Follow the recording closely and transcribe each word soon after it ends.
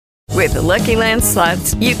With the Lucky Land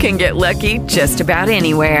Slots, you can get lucky just about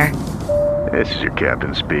anywhere. This is your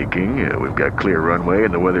captain speaking. We've got clear runway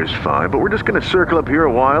and the weather's fine, but we're just going to circle up here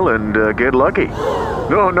a while and get lucky.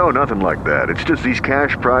 No, nothing like that. It's just these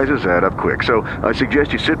cash prizes add up quick. So I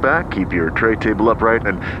suggest you sit back, keep your tray table upright,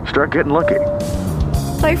 and start getting lucky.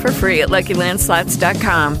 Play for free at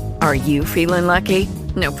LuckyLandSlots.com. Are you feeling lucky?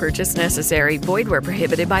 No purchase necessary. Void where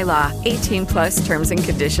prohibited by law. 18 plus terms and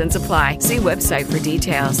conditions apply. See website for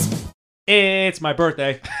details. It's my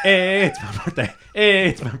birthday. It's my birthday.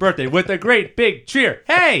 It's my birthday with a great big cheer.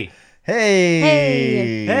 Hey!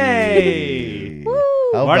 Hey! Hey! Woo!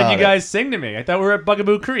 Why did you guys sing to me? I thought we were at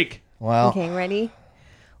Bugaboo Creek. Well, Okay, ready?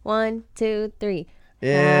 1, 2, 3.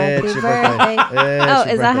 it's Happy your birthday. Oh,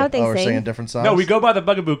 is that how they we're sing? singing different songs? No, we go by the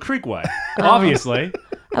Bugaboo Creek way. Obviously.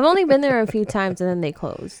 I've only been there a few times and then they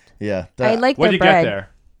closed. Yeah. I like What their did you bread. get there?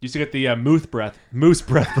 You used to get the moose breath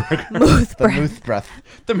burger. the mooth breath.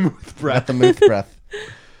 The moose Got breath. the mooth breath.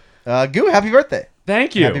 Goo, happy birthday.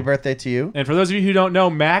 Thank you. Happy birthday to you. And for those of you who don't know,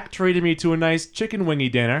 Mac treated me to a nice chicken wingy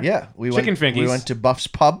dinner. Yeah. Chicken fingies. We went to Buff's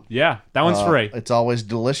Pub. Yeah, that one's free. It's always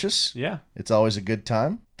delicious. Yeah. It's always a good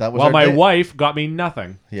time. That was While our my date. wife got me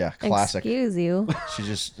nothing. Yeah, classic. Excuse you. She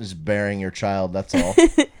just is bearing your child, that's all.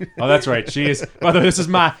 Oh, that's right. She is. By the way, this is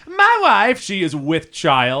my wife. She is with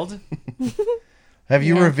child. Have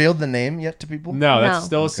you revealed the name yet to people? No, that's No.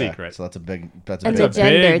 still a Okay, secret. So that's a big It's big a a gender,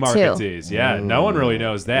 big too. market tease. Yeah, no one really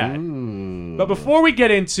knows that. But before we get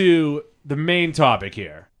into the main topic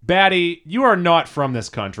here, Batty, you are not from this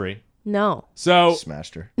country. No. So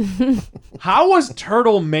smashed her. how was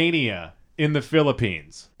Turtle Mania in the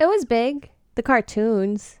Philippines? It was big. The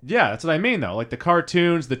cartoons. Yeah, that's what I mean, though. Like the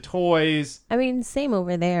cartoons, the toys. I mean, same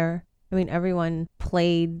over there. I mean, everyone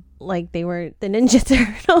played like they were the Ninja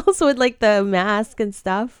Turtles with like the mask and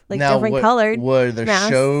stuff, like Now, different colored. Were the masks.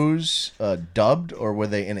 shows dubbed or were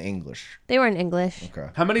they in English? They were in English. Okay.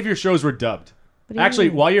 How many of your shows were dubbed? What do you Actually,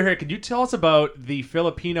 mean? while you're here, could you tell us about the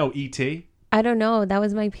Filipino E.T.? I don't know. That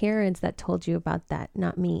was my parents that told you about that,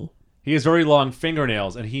 not me. He has very long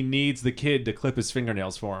fingernails, and he needs the kid to clip his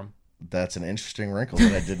fingernails for him. That's an interesting wrinkle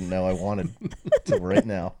that I didn't know I wanted till right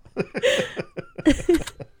now.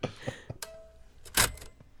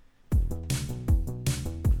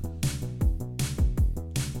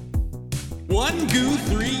 One goo,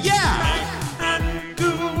 three yeah.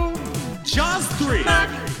 Goo. Jaws 3.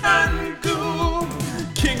 Goo.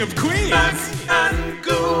 King of Queens.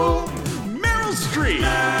 Goo. Meryl Streep.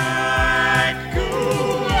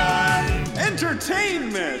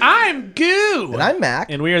 Entertainment. I'm Goo! And I'm Mac.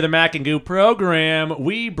 And we are the Mac and Goo program.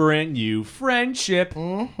 We bring you friendship.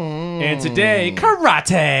 And today,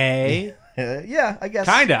 karate. Yeah, I guess.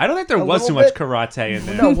 Kinda. I don't think there A was too little much bit. karate in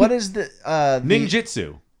there. No, what is the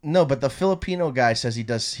Ninjutsu. No, but the Filipino guy says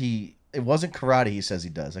it wasn't karate he says he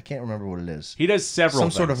does. I can't remember what it is. He does several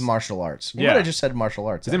Some sort of things. martial arts. Yeah. What I just said martial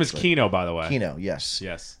arts. His name is actually. Kino, by the way. Kino, yes.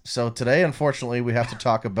 Yes. So today, unfortunately, we have to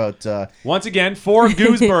talk about Once again, for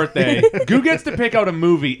Goo's birthday, Goo gets to pick out a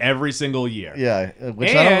movie every single year. which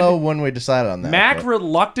I don't And know when we decided on that. Mac but-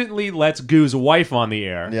 reluctantly lets Goo's wife on the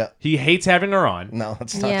air. Yeah. He hates having her on. No,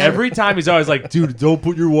 that's not Yeah. true. Every time he's always like, dude, don't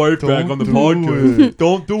put your wife back on the do podcast. it.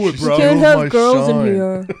 Don't do it, bro. Can't Oh, my have girls shine. in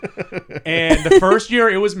here. And the first year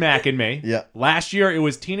it was Mac and me. Yeah. Last year it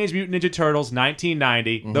was Teenage Mutant Ninja Turtles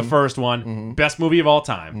 1990, the first one. Best movie of all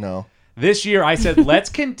time. No. This year I said, let's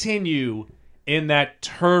continue in that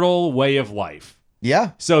turtle way of life.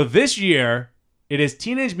 Yeah. So this year it is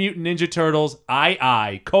Teenage Mutant Ninja Turtles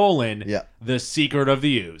II: Yeah. The Secret of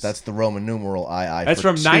the Ooze. That's the Roman numeral II. That's for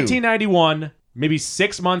from 2. 1991, maybe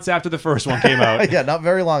 6 months after the first one came out. Yeah, not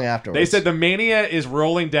very long afterwards. They said the mania is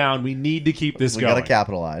rolling down. We need to keep this we going. got to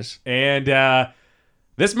capitalize. And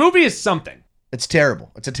this movie is something. It's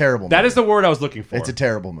terrible. It's a terrible movie. That is the word I was looking for. It's a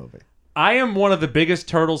terrible movie. I am one of the biggest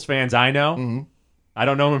Turtles fans I know. Mm-hmm. I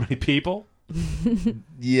don't know many people.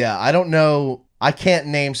 Yeah, I don't know. I can't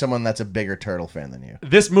name someone that's a bigger Turtle fan than you.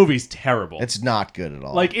 This movie's terrible. It's not good at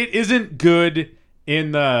all. like it isn't good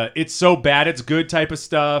in the it's so bad it's good type of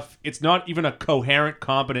stuff. It's not even a coherent,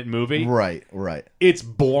 competent movie. Right. It's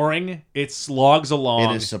boring. It slogs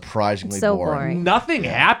along. It is surprisingly It's so boring. boring. Nothing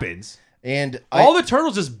happens. And All the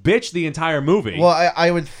turtles just bitch the entire movie. well,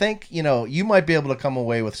 I would think, you might be able to come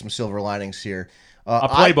away with some silver linings here. A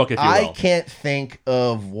playbook, if you I will. can't think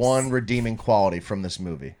of one redeeming quality from this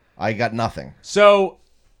movie. I got nothing. So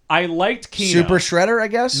I liked Kino. Super Shredder, I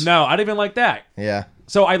guess? No, I didn't even like that. Yeah.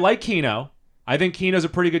 So I like Kino. I think Kino's a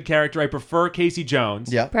pretty good character. I prefer Casey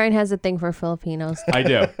Jones. Yeah. Brian has a thing for Filipinos. I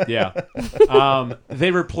do, yeah.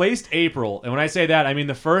 They replaced April. And when I say that, I mean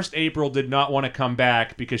the first April did not want to come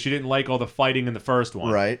back because she didn't like all the fighting in the first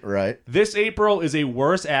one. Right. This April is a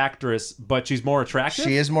worse actress, but she's more attractive.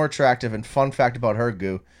 She is more attractive. And fun fact about her,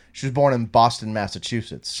 Goo, she was born in Boston,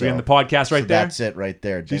 Massachusetts. So, We in the podcast right so there? that's it right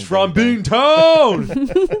there. She's Ding, from ding, ding.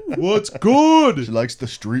 Beantown. What's good? She likes the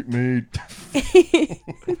street meat.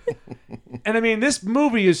 And I mean, this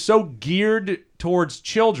movie is so geared towards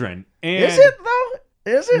children. And Is it,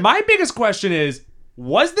 though? Is it? My biggest question is,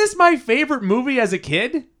 was this my favorite movie as a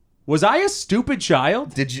kid? Was I a stupid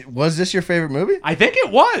child? Was this your favorite movie? I think it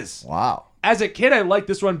was. Wow. As a kid, I liked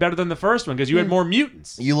this one better than the first one because you had more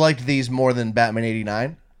mutants. You liked these more than Batman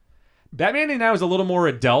 89? Batman 89 was a little more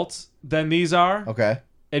adult than these are. Okay.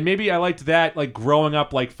 And maybe I liked that like growing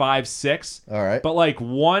up like 5, 6. All right. But like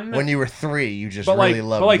 1... When you were 3, you just But really like,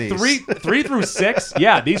 loved but like these. three through 6,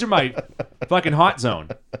 yeah, these are my fucking hot zone.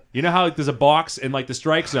 You know how like, there's a box in like the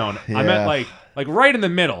strike zone? I meant Yeah. like right in the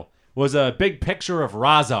middle was a big picture of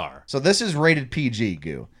Razar. So this is rated PG,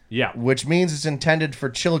 Goo. Yeah. Which means it's intended for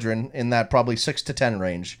children in that probably 6 to 10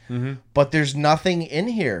 range. Mm-hmm. But there's nothing in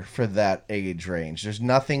here for that age range. There's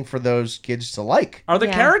nothing for those kids to like. Are the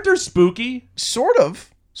Yeah. characters spooky? Sort of.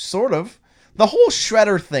 The whole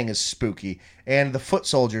Shredder thing is spooky. And the foot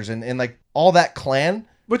soldiers and like all that clan.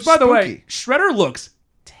 Which, by the way, spooky. Shredder looks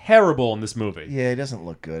terrible in this movie. Yeah, it doesn't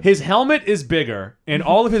look good. His helmet is bigger, and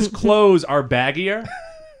all of his clothes are baggier.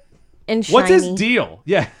 And shiny. What's his deal?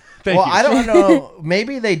 Yeah, thank Well, you. I don't know.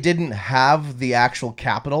 Maybe they didn't have the actual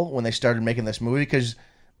capital when they started making this movie because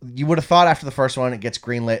you would have thought after the first one it gets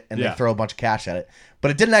greenlit and Yeah. they throw a bunch of cash at it.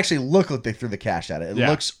 But it didn't actually look like they threw the cash at it. It Yeah.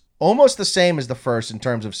 looks almost the same as the first in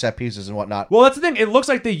terms of set pieces and whatnot. Well, that's the thing. It looks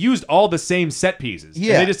like they used all the same set pieces.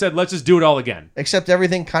 Yeah. And they just said, let's just do it all again. Except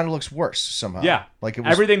everything kind of looks worse somehow. Yeah. Like it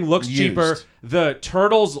was Everything looks used. cheaper. The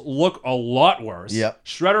turtles look a lot worse. Yep.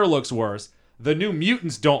 Shredder looks worse. The new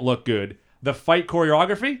mutants don't look good. The fight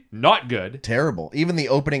choreography, not good. Terrible. Even the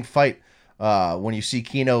opening fight when you see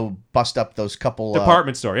Kino bust up those couple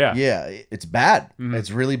Department store, yeah. Yeah, it's bad.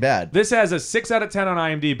 It's really bad. This has a 6 out of 10 on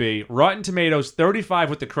IMDb. Rotten Tomatoes,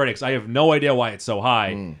 35 with the critics. I have no idea why it's so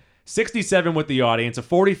high. 67 with the audience, a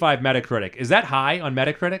 45 Metacritic. Is that high on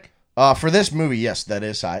Metacritic? For this movie, yes, that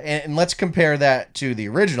is high. And let's compare that to the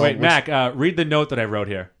original. Wait, Mac, read the note that I wrote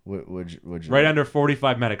here. Would you Right under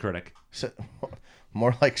 45 Metacritic. So,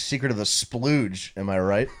 more like Secret of the Splooge, am I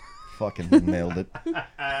right? Fucking nailed it.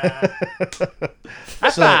 High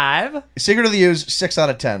five. Secret of the Ooze, 6 out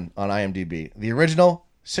of 10 on IMDb. The original,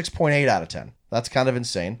 6.8 out of 10. That's kind of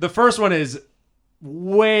insane. The first one is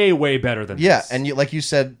way, way better than Yeah, this. and like you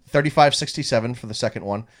said, 35.67 for the second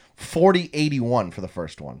one, 40.81 for the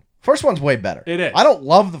first one. First one's way better. It is. I don't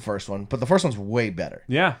love the first one, but the first one's way better.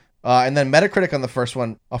 Yeah. And then Metacritic on the first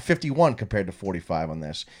one, a 51 compared to 45 on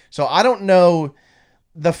this. So I don't know.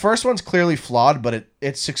 The first one's clearly flawed, but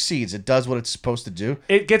it succeeds. It does what it's supposed to do.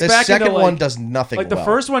 It gets the back into, second like- one does nothing Like the well.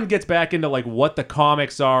 first one gets back into like what the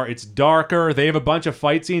comics are. It's darker. They have a bunch of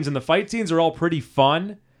fight scenes, and the fight scenes are all pretty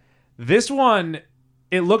fun. This one,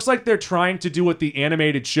 it looks like they're trying to do what the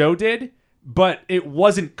animated show did, but it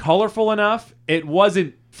wasn't colorful enough. It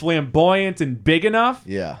wasn't flamboyant and big enough.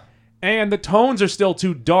 Yeah. And the tones are still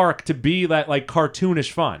too dark to be that like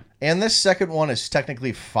cartoonish fun. And this second one is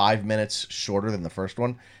technically 5 minutes shorter than the first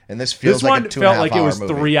one. And this feels This like one a 2.5 felt like it hour was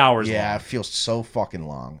movie. 3 hours Yeah, long. it feels so fucking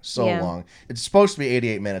long. So Yeah. long. It's supposed to be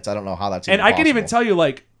 88 minutes. I don't know how that's And even I can even possible. tell you,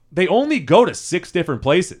 like, they only go to 6 different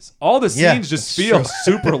places. All the scenes Yeah, just it's feel true.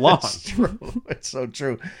 super long. It's true. It's so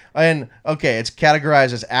true. And okay, it's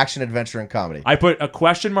categorized as action, adventure, and comedy. I put a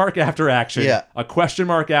question mark after action, Yeah. a question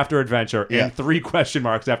mark after adventure, Yeah. and 3 question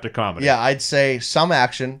marks after comedy. Yeah, I'd say some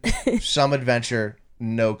action, some adventure,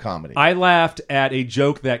 no comedy. I laughed at a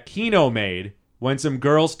joke that Kino made when some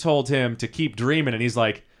girls told him to keep dreaming, and he's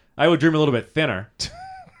like, I would dream a little bit thinner.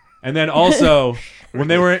 And then also, when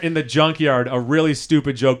they were in the junkyard, a really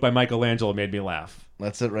stupid joke by Michelangelo made me laugh.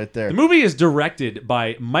 That's it right there. The movie is directed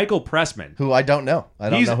by Michael Pressman. Who I don't know. I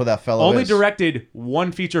don't He's know who that fellow only is. directed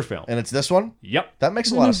one feature film. And it's this one? Yep. That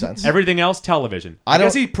makes a lot of sense. Everything else, television. I I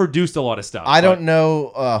guess don't- he produced a lot of stuff. I but- don't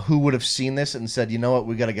know who would have seen this and said, you know what,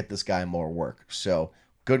 we got to get this guy more work. So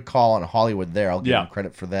good call on Hollywood there. I'll give Yeah. him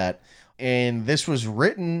credit for that. And this was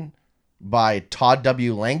written by Todd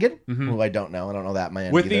W. Langan, who I don't know. I don't know that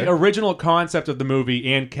man With either. the original concept of the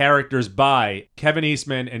movie and characters by Kevin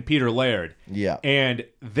Eastman and Peter Laird. Yeah. And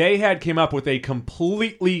they had came up with a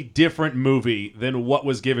completely different movie than what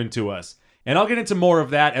was given to us. And I'll get into more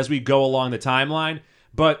of that as we go along the timeline.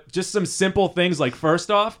 But just some simple things like,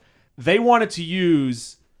 first off, they wanted to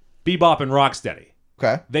use Bebop and Rocksteady.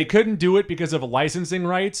 Okay. They couldn't do it because of licensing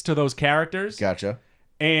rights to those characters. Gotcha.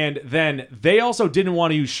 And then they also didn't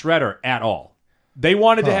want to use Shredder at all. They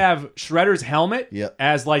wanted to have Shredder's helmet Yep.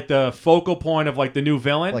 as like the focal point of like the new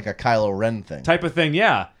villain. Like a Kylo Ren thing. type of thing,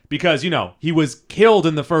 yeah. Because, he was killed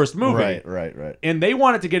in the first movie. Right. And they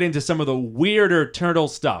wanted to get into some of the weirder turtle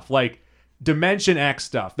stuff, like Dimension X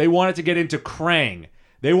stuff. They wanted to get into Krang.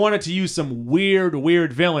 They wanted to use some weird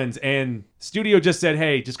villains, and studio just said,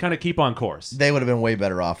 hey, just kind of keep on course. They would have been way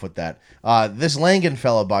better off with that. This Langan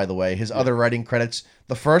fellow, by the way, his other writing credits,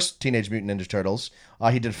 the first Teenage Mutant Ninja Turtles,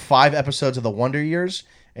 he did 5 episodes of The Wonder Years,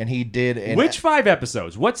 and he did... Which 5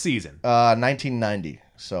 episodes? What season? 1990.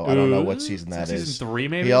 So I don't know what season that is. Season 3,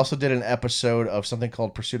 maybe? He also did an episode of something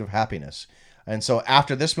called Pursuit of Happiness. And so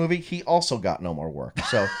after this movie, he also got no more work.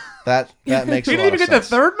 So that makes He a didn't lot even of get sense.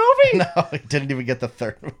 the third movie? No, he didn't even get the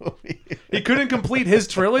third movie. He couldn't complete his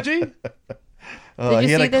trilogy? Did he you had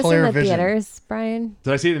see a this in clear the vision. theaters, Brian?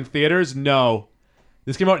 Did I see it in theaters? No.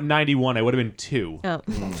 This came out in 91. I would have been 2. Oh.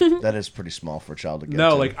 That is pretty small for a child to get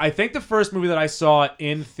No, to. like, I think the first movie that I saw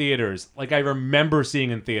in theaters, like I remember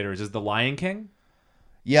seeing in theaters, is The Lion King.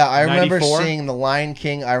 Yeah, I remember 94? seeing The Lion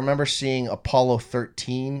King. I remember seeing Apollo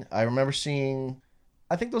 13. I remember seeing...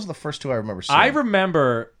 I think those are the first 2 I remember seeing. I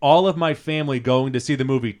remember all of my family going to see the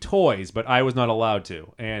movie Toys, but I was not allowed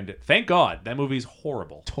to. And thank God, that movie's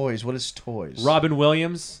horrible. Toys. What is Toys? Robin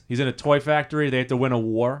Williams, he's in a toy factory. They have to win a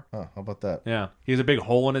war. Huh, how about that? Yeah. He has a big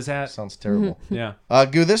hole in his hat. Sounds terrible. Yeah.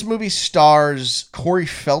 Goo, this movie stars Corey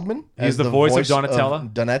Feldman He's as the voice of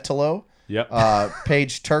Donatella. Donatello. Yep.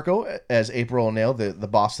 Paige Turco as April O'Neil, the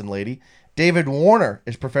Boston lady. David Warner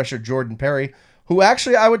is Professor Jordan Perry, who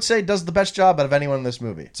actually I would say does the best job out of anyone in this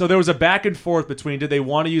movie. So there was a back and forth between did they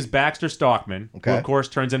want to use Baxter Stockman, who Okay. of course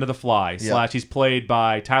turns into the Fly, / he's played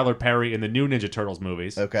by Tyler Perry in the new Ninja Turtles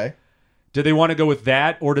movies. Okay. Did they want to go with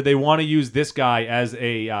that, or did they want to use this guy as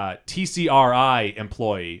a TCRI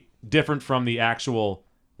employee, different from the actual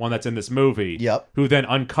one that's in this movie? Yep. Who then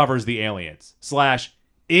uncovers the aliens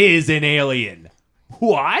 / is an alien?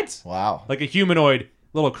 What? Wow. Like a humanoid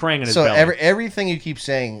little Krang in his So belly. everything you keep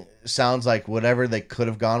saying sounds like whatever they could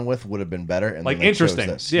have gone with would have been better. And Like then they chose interesting.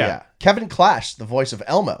 this. Yeah. Kevin Clash, the voice of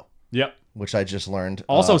Elmo, Yep. which I just learned.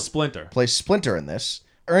 Also Splinter, plays Splinter in this.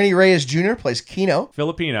 Ernie Reyes Jr. plays Kino,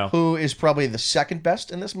 Filipino. who is probably the second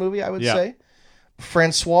best in this movie, I would Yeah. say.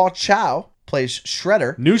 Francois Chow plays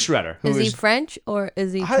Shredder. New Shredder. Is he is- French or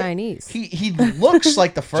is he Chinese? He looks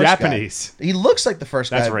like the first Japanese. guy. He looks like the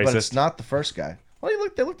first That's guy, but it's racist. not the first guy. Well,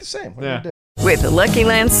 they look the same. What do you Yeah. do? With the Lucky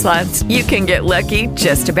Land Slots, you can get lucky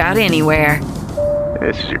just about anywhere.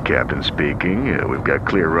 This is your captain speaking. We've got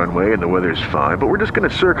clear runway and the weather's fine, but we're just going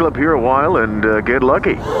to circle up here a while and get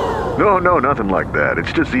lucky. No, nothing like that.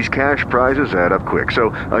 It's just these cash prizes add up quick. So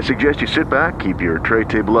I suggest you sit back, keep your tray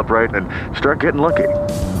table upright, and start getting lucky.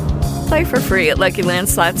 Play for free at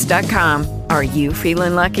LuckyLandSlots.com. Are you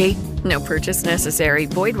feeling lucky? No purchase necessary.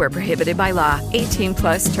 Void where prohibited by law.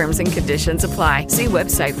 18+ terms and conditions apply. See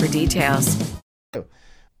website for details.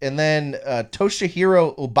 And then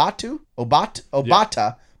Toshihiro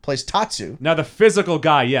Obata plays Tatsu. Now the physical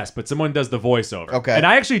guy, yes, but someone does the voiceover. Okay. And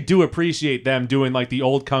I actually do appreciate them doing like the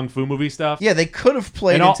old kung fu movie stuff. Yeah, they could have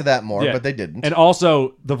played And into that more, yeah. but they didn't. And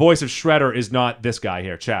also, the voice of Shredder is not this guy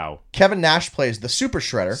here, Chow. Kevin Nash plays the Super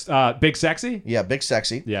Shredder. Big Sexy? Yeah, big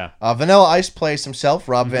sexy. Yeah. Vanilla Ice plays himself,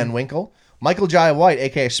 Rob Van Winkle. Michael Jai White,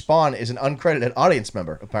 aka Spawn, is an uncredited audience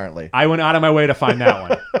member, apparently. I went out of my way to find that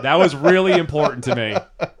one. That was really important to me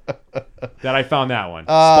that I found that one.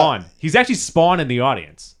 Spawn. He's actually Spawn in the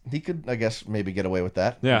audience. He could, I guess, maybe get away with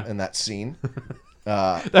that. Yeah. In that scene.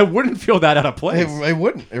 That wouldn't feel that out of place. It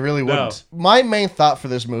wouldn't. It really wouldn't. My main thought for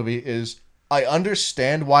this movie is I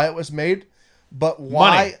understand why it was made, but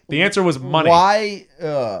why? Money. The answer was money. Why?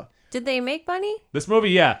 Did they make money? This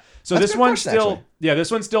movie, yeah. So That's this a good one question, still, actually. yeah, this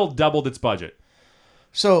one still doubled its budget.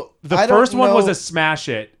 So The I don't first one was know- a smash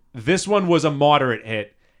hit. This one was a moderate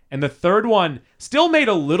hit. And the third one still made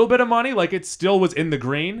a little bit of money. Like it still was in the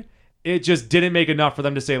green. It just didn't make enough for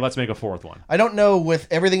them to say, let's make a fourth one. I don't know, with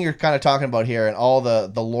everything you're kind of talking about here and all the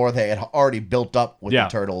lore they had already built up with Yeah.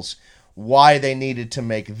 the Turtles, why they needed to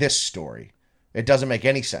make this story. It doesn't make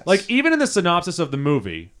any sense. Like even in the synopsis of the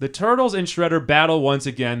movie, the Turtles and Shredder battle once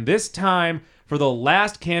again, this time for the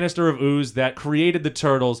last canister of ooze that created the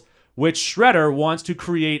Turtles, which Shredder wants to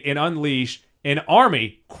create and unleash an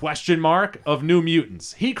army, ? Of new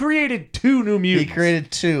mutants. He created 2 new he mutants.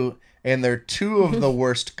 created 2, and they're 2 of the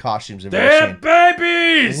worst costumes I've They're ever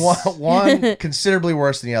babies! seen. One considerably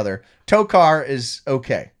worse than the other. Tokar is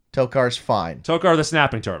okay. Tokar's fine. Tokar the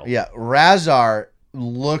Snapping Turtle. Yeah, Razar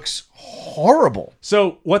looks horrible.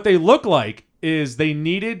 So what they look like is they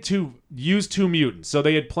needed to use 2 mutants. So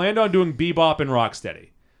they had planned on doing Bebop and Rocksteady.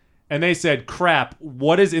 And they said, crap,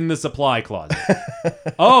 what is in the supply closet?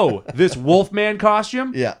 Oh, this Wolfman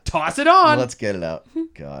costume? Yeah. Toss it on. Let's get it out.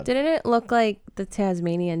 God. Didn't it look like the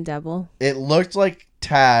Tasmanian devil? It looked like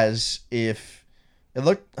Taz if it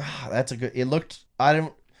looked that's a good it looked I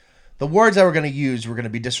didn't the words I were going to use were going to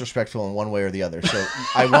be disrespectful in one way or the other, so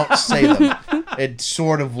I won't say them. It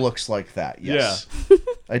sort of looks like that, yes. Yeah.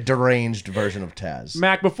 A deranged version of Taz.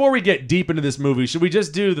 Mac, before we get deep into this movie, should we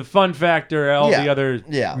just do the fun factor, all the other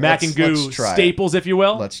Mac and Goo staples, if you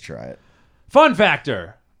will? Let's try it. Fun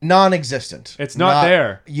factor. Non-existent. It's not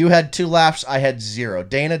there. You had 2 laughs, I had 0.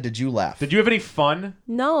 Dana, did you laugh? Did you have any fun?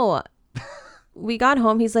 No. We got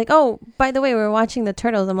home. He's like, "Oh, by the way, we're watching the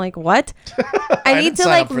Turtles." I'm like, "What?" I need to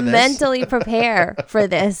like mentally prepare for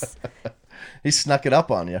this. He snuck it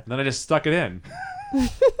up on you. Then I just stuck it in.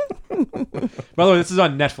 By the way, this is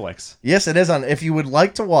on Netflix. Yes, it is on. If you would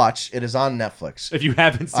like to watch, it is on Netflix. If you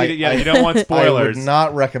haven't seen it yet, you don't want spoilers. I would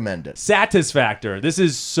not recommend it. Satisfactor. This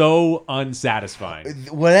is so unsatisfying.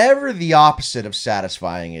 Whatever the opposite of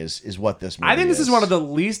satisfying is what this movie is. I think this is one of the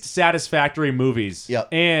least satisfactory movies. Yep.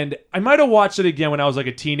 And I might have watched it again when I was like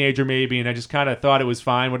a teenager maybe, and I just kind of thought it was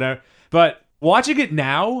fine, whatever. But watching it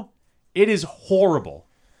now, it is horrible.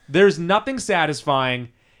 There's nothing satisfying.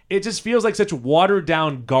 It just feels like such watered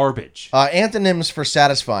down garbage. Antonyms for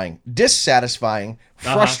satisfying: dissatisfying,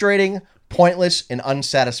 frustrating, pointless, and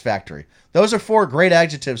unsatisfactory. Those are 4 great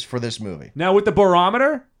adjectives for this movie. Now with the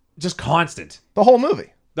barometer, just constant. The whole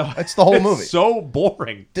movie. It's the whole movie. So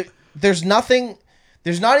boring. There's nothing.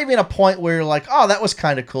 There's not even a point where you're like, oh, that was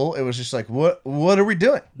kind of cool. It was just like, what are we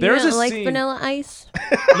doing? There's a like scene. Vanilla Ice.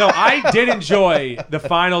 No, I did enjoy the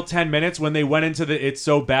final 10 minutes when they went into the "it's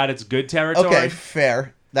so bad it's good" territory. Okay,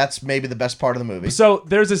 fair. That's maybe the best part of the movie. So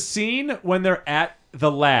there's a scene when they're at the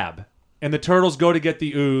lab and the turtles go to get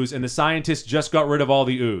the ooze and the scientists just got rid of all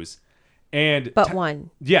the ooze. But one.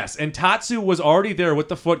 Yes, and Tatsu was already there with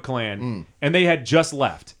the Foot Clan and they had just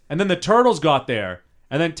left. And then the turtles got there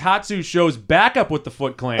and then Tatsu shows back up with the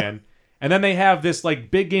Foot Clan and then they have this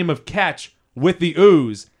like big game of catch with the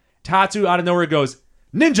ooze. Tatsu out of nowhere goes,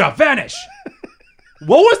 "Ninja, vanish!"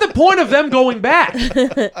 What was the point of them going back?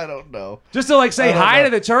 I don't know. Just to like say hi to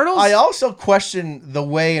the turtles? I also question the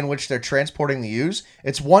way in which they're transporting the ooze.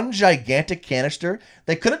 It's one gigantic canister.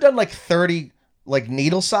 They could have done like 30 like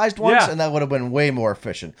needle-sized ones, and that would have been way more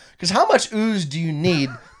efficient. Because how much ooze do you need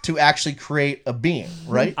to actually create a being,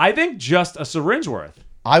 right? I think just a syringe worth.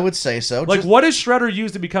 I would say so. Like, what does Shredder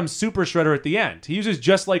use to become Super Shredder at the end? He uses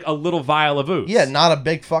just like a little vial of ooze. Yeah, not a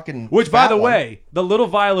big fucking. Which, by the way, the little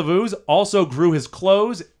vial of ooze also grew his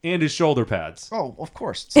clothes and his shoulder pads. Oh, of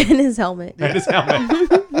course. And his helmet. And his helmet.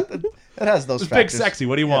 It has those It's factors. big sexy.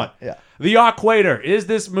 What do you want? Yeah. The Aquator. Is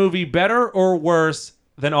this movie better or worse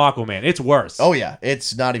than Aquaman? It's worse. Oh, yeah.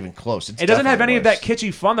 It's not even close. It doesn't have any of that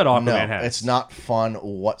kitschy fun that Aquaman has. It's not fun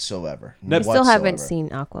whatsoever. I still haven't seen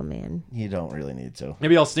Aquaman. You don't really need to.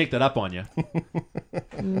 Maybe I'll sneak that up on you.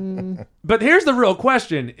 But here's the real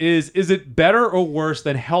question. Is it better or worse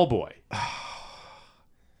than Hellboy?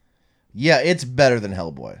 Yeah, it's better than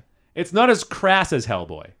Hellboy. It's not as crass as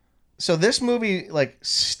Hellboy. So this movie, like,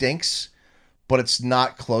 stinks, but it's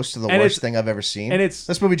not close to the worst thing I've ever seen. And it's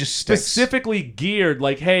this movie just stinks. Specifically geared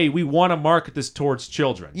like, hey, we want to market this towards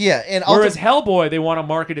children. Yeah, and whereas Hellboy, they want to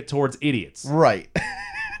market it towards idiots. Right.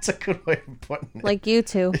 It's a good way of putting it. Like you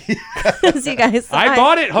two. As you guys saw. I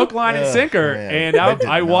bought it hook, line, and sinker, man. and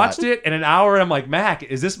I watched it in an hour, and I'm like, Mac,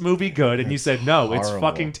 is this movie good? And you said, no, it's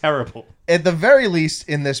fucking terrible. At the very least,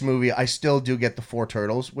 in this movie, I still do get the 4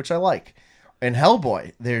 turtles, which I like. In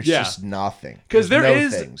Hellboy, there's just nothing. Because there no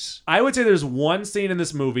is, things. I would say there's one scene in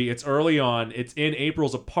this movie. It's early on. It's in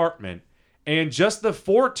April's apartment. And just the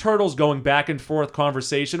 4 turtles going back and forth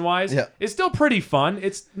conversation-wise is still pretty fun.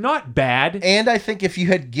 It's not bad. And I think if you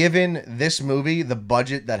had given this movie the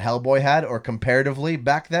budget that Hellboy had, or comparatively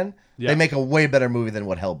back then, they make a way better movie than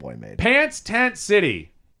what Hellboy made. Pants Tent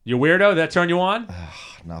City. You weirdo? Did that turn you on?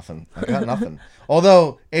 Nothing. I got nothing.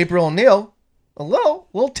 Although, April O'Neil... A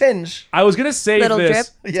little tinge. I was gonna save little this.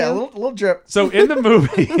 Drip, yeah, a little drip. So in the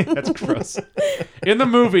movie, that's gross. In the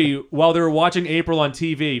movie, while they were watching April on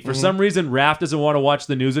TV, for some reason, Raph doesn't want to watch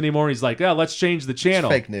the news anymore. He's like, "Yeah, let's change the channel."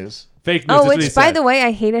 It's fake news. Fake news. Oh, that's what he which, by said. the way,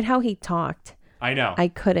 I hated how he talked. I know. I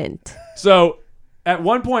couldn't. So at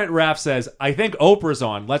one point, Raph says, "I think Oprah's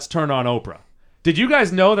on. Let's turn on Oprah." Did you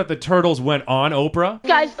guys know that the Turtles went on Oprah?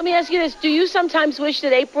 Guys, let me ask you this. Do you sometimes wish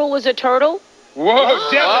that April was a turtle? Whoa,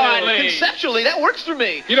 definitely. Conceptually, that works for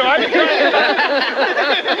me. You know, I've been trying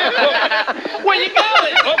Where you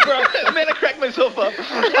going? Oprah. Man, I cracked myself up.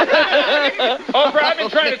 Oprah, I've been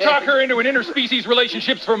trying to talk her into an interspecies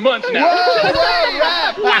relationships for months now.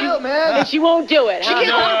 Wow, man. And she won't do it, She huh?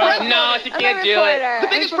 can't hold her breath. No, she can't do it. The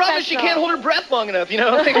biggest problem is she can't hold her breath long enough, you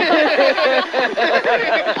know?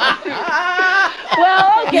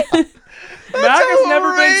 Well, okay. Mac has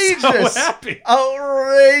never been so outrageous. happy.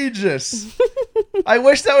 Outrageous. I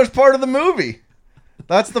wish that was part of the movie.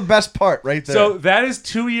 That's the best part right there. So that is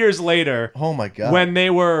 2 years later. Oh my God. When they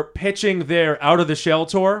were pitching their Out of the Shell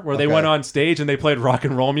tour, where they Okay. went on stage and they played rock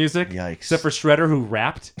and roll music. Yikes. Except for Shredder, who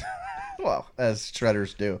rapped. Well, as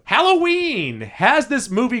Shredders do. Halloween! Has this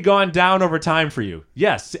movie gone down over time for you?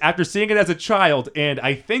 Yes, after seeing it as a child and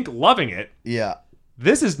I think loving it, Yeah.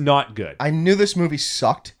 this is not good. I knew this movie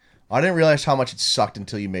sucked. I didn't realize how much it sucked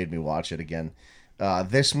until you made me watch it again.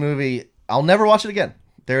 This movie, I'll never watch it again.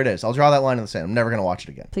 There it is. I'll draw that line in the sand. I'm never going to watch it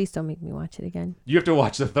again. Please don't make me watch it again. You have to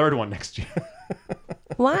watch the third one next year.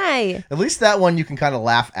 Why? At least that one you can kind of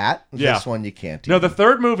laugh at. Yeah. This one you can't. No, the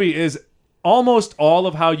third movie is almost all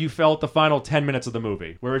of how you felt the final 10 minutes of the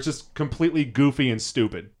movie, where it's just completely goofy and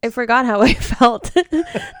stupid. I forgot how I felt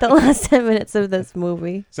the last 10 minutes of this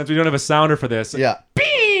movie. Since we don't have a sounder for this. Yeah.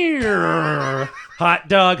 Hot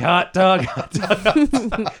dog, hot dog, hot dog,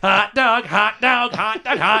 hot dog, hot dog, hot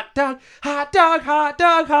dog, hot dog, hot dog, hot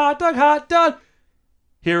dog, hot dog, hot dog.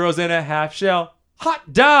 Heroes in a half shell,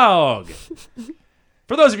 hot dog.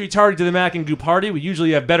 For those of you targeted to the Mac and Goo party, we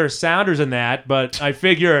usually have better sounders than that, but I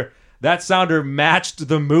figure that sounder matched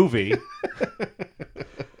the movie.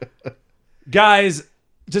 Guys,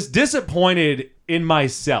 just disappointed in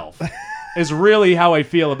myself is really how I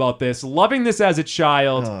feel about this. Loving this as a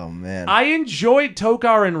child. Oh, man. I enjoyed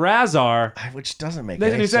Tokar and Razar. Which doesn't make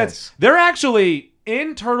Doesn't any make sense. They're actually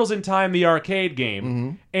in Turtles in Time, the arcade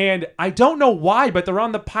game. And I don't know why, but they're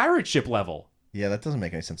on the pirate ship level. Yeah, that doesn't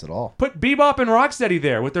make any sense at all. Put Bebop and Rocksteady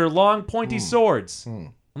there with their long, pointy swords.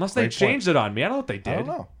 Unless they Great changed it on me. I don't know what they did.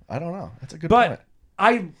 I don't know. That's a good But point.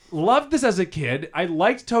 I loved this as a kid. I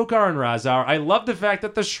liked Tokar and Razar. I loved the fact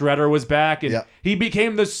that the Shredder was back and Yeah. he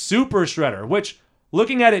became the Super Shredder, which,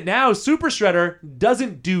 looking at it now, Super Shredder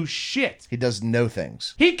doesn't do shit. He does no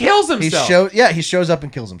things. He kills himself. He shows up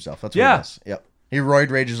and kills himself. That's what Yeah. he does. Yep. He roid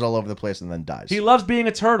rages all over the place and then dies. He loves being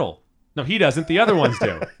a turtle. No, he doesn't. The other ones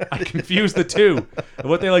do. I confuse the two of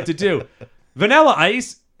what they like to do. Vanilla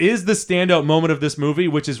Ice is the standout moment of this movie,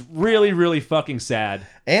 which is really, really fucking sad.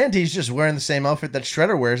 And he's just wearing the same outfit that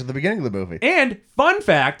Shredder wears at the beginning of the movie. And, fun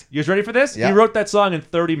fact, you guys ready for this? Yeah. He wrote that song in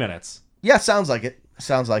 30 minutes. Yeah, sounds like it.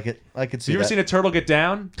 Sounds like it. I could see You ever that. seen a turtle get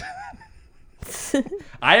down?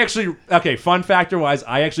 Okay, fun factor wise,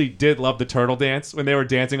 I actually did love the turtle dance when they were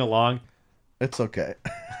dancing along. It's okay.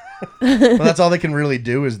 Well, that's all they can really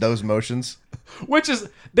do is those motions. Which is,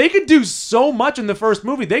 they could do so much in the first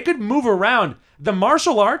movie. They could move around. The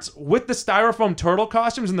martial arts with the styrofoam turtle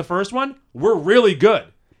costumes in the first one were really good.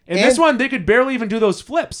 In this one, they could barely even do those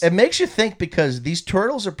flips. It makes you think because these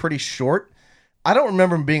turtles are pretty short. I don't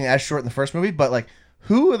remember them being as short in the first movie, but like,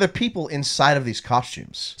 who are the people inside of these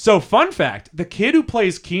costumes? So, fun fact, the kid who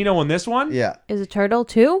plays Kino in this one, Yeah. Is a turtle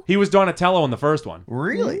too? he was Donatello in the first one.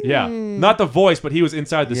 Really? Yeah. Not the voice, but he was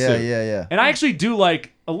inside the Yeah, suit. yeah. And I actually do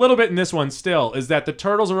like a little bit in this one still is that the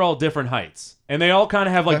turtles are all different heights. And they all kind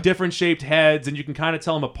of have like different shaped heads and you can kind of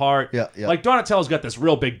tell them apart. Yeah, yeah. Like Donatello's got this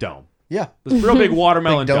real big dome. Yeah. This real big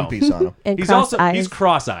watermelon Big dome piece on him. And He's cross eyes. he's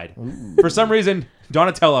cross-eyed. For some reason,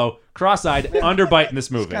 Donatello cross-eyed underbite in this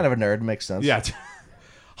movie. Kind of a nerd. Makes sense. Yeah.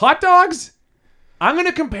 Hot dogs? I'm going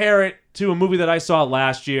to compare it to a movie that I saw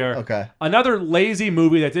last year. Okay. Another lazy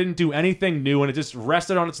movie that didn't do anything new and it just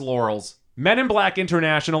rested on its laurels. Men in Black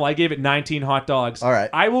International, I gave it 19 hot dogs. All right.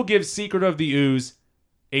 I will give Secret of the Ooze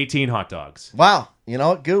 18 hot dogs. Wow. You know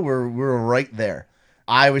what? Good. We're right there.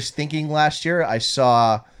 I was thinking last year I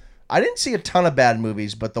didn't see a ton of bad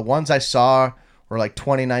movies, but the ones I saw were like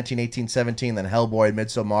 2019, 18, 17, then Hellboy and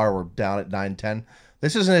Midsommar were down at 9, 10.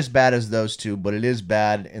 This isn't as bad as those two, but it is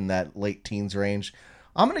bad in that late teens range.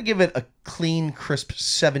 I'm going to give it a clean, crisp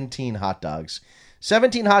 17 hot dogs.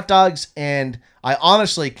 17 hot dogs, and I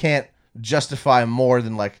honestly can't justify more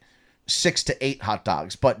than like 6 to 8 hot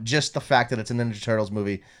dogs. But just the fact that it's a Ninja Turtles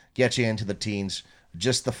movie gets you into the teens.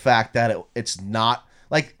 Just the fact that it's not,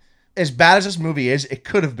 like, as bad as this movie is, it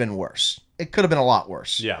could have been worse. It could have been a lot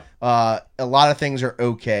worse. Yeah. A lot of things are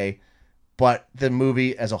okay, but the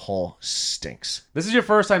movie as a whole stinks. This is your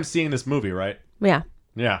first time seeing this movie, right? Yeah.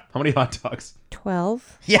 Yeah. How many hot dogs?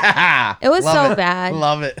 12. Yeah. It was Love so it. bad.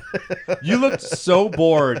 Love it. You looked so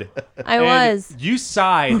bored. I And was. You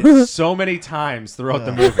sighed so many times throughout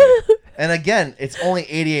the movie. And again, it's only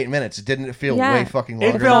 88 minutes. Didn't it feel way fucking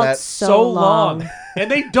longer It than felt that? so long.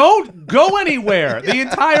 And they don't go anywhere. The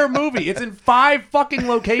entire movie. It's in 5 fucking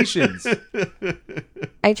locations.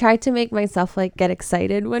 I tried to make myself like get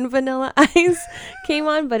excited when Vanilla Ice came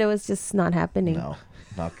on, but it was just not happening. No,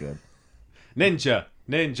 not good. Ninja,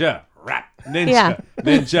 rap. Ninja, Yeah.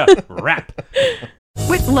 ninja, rap.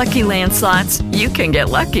 With Lucky Land Slots, you can get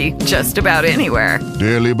lucky just about anywhere.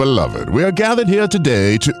 Dearly beloved, we are gathered here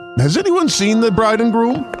today to... Has anyone seen the bride and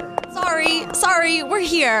groom? Sorry, we're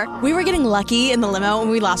here. We were getting lucky in the limo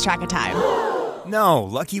and we lost track of time. No,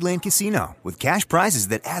 Lucky Land Casino, with cash prizes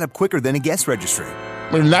that add up quicker than a guest registry.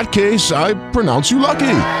 In that case, I pronounce you lucky.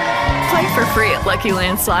 Play for free at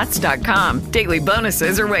LuckyLandSlots.com. Daily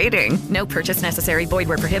bonuses are waiting. No purchase necessary. Void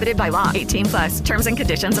where prohibited by law. 18+. Terms and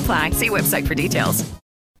conditions apply. See website for details.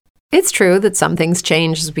 It's true that some things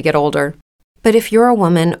change as we get older. But if you're a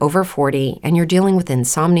woman over 40 and you're dealing with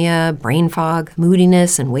insomnia, brain fog,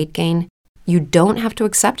 moodiness, and weight gain, you don't have to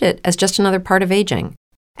accept it as just another part of aging.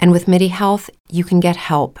 And with MIDI Health, you can get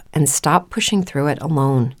help and stop pushing through it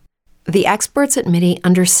alone. The experts at MIDI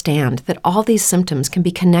understand that all these symptoms can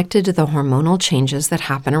be connected to the hormonal changes that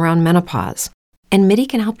happen around menopause, and MIDI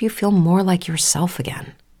can help you feel more like yourself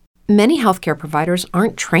again. Many healthcare providers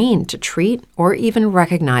aren't trained to treat or even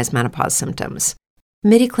recognize menopause symptoms.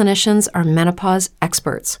 MIDI clinicians are menopause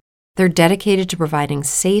experts. They're dedicated to providing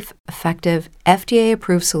safe, effective,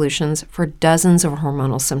 FDA-approved solutions for dozens of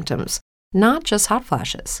hormonal symptoms, not just hot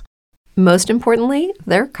flashes. Most importantly,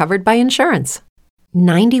 they're covered by insurance.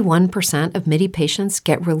 91% of MIDI patients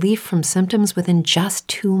get relief from symptoms within just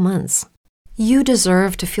 2 months. You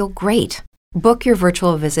deserve to feel great. Book your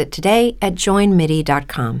virtual visit today at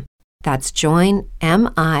joinmidi.com. That's joinmidi.com.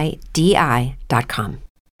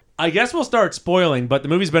 I guess we'll start spoiling, but the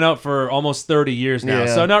movie's been out for almost 30 years now,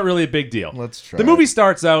 so not really a big deal. Let's try. The movie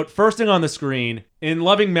starts out, first thing on the screen, in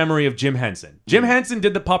loving memory of Jim Henson. Jim Henson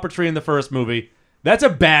did the puppetry in the first movie. That's a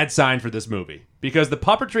bad sign for this movie, because the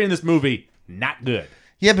puppetry in this movie, not good.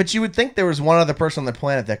 Yeah, but you would think there was one other person on the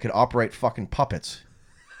planet that could operate fucking puppets.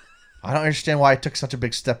 I don't understand why it took such a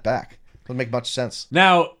big step back. Doesn't make much sense.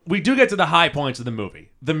 Now, we do get to the high points of the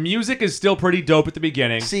movie. The music is still pretty dope at the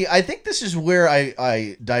beginning. See, I think this is where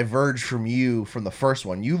I diverge from you from the first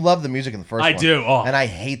one. You love the music in the first one. I do. Oh. And I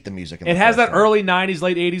hate the music in the It first has that one. early 90s,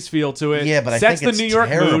 late 80s feel to it. Yeah, but I Sets think it's the New York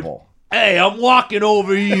terrible. mood. Hey, I'm walking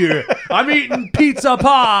over here. I'm eating pizza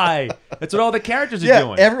pie. That's what all the characters are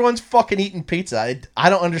doing. Yeah, everyone's fucking eating pizza. I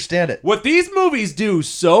don't understand it. What these movies do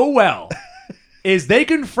so well is they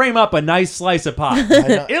can frame up a nice slice of pie.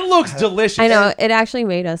 It looks delicious. I know. It actually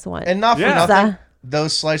made us one. And not for nothing,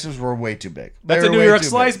 those slices were way too big. That's They a were New way York too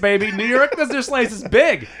slice, big. baby. New York does their slices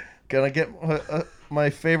big. Gonna get my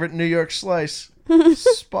favorite New York slice.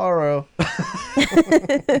 Sparrow.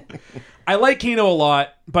 I like Keno a lot,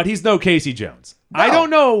 but he's no Casey Jones. No. I don't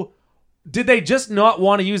know. Did they just not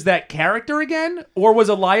want to use that character again? Or was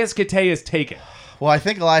Elias Koteas taken? Well, I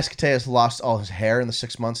think Elias Koteas lost all his hair in the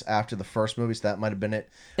 6 months after the first movie, so that might have been it.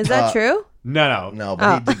 Is that true? No. No,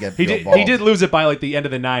 but he did get He real did, bald. he did lose it by like the end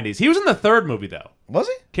of the 90s. He was in the third movie, though. Was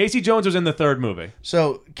he? Casey Jones was in the third movie.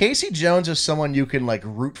 So Casey Jones is someone you can like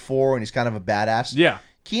root for, and he's kind of a badass. Yeah.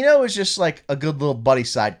 Keno is just like a good little buddy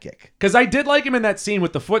sidekick. Because I did like him in that scene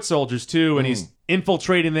with the foot soldiers, too, and he's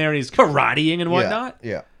infiltrating there and he's karateing and whatnot.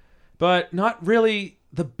 Yeah. But not really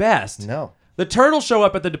the best. No. The turtles show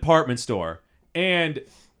up at the department store, and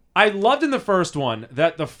I loved in the first one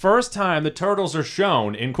that the first time the turtles are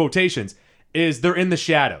shown, in quotations, is they're in the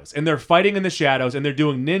shadows, and they're fighting in the shadows, and they're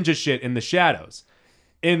doing ninja shit in the shadows.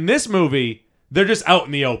 In this movie, they're just out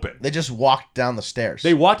in the open. They just walked down the stairs.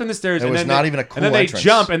 They walked down the stairs, There and was then not they, even a cool and then they entrance.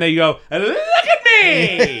 jump, and they go, "Look at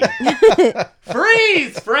me,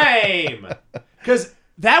 freeze frame." Because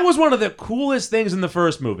that was one of the coolest things in the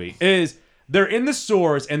first movie. Is they're in the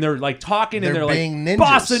stores and they're like talking and They're they're being like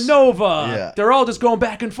ninjas. bossa nova. Yeah. They're all just going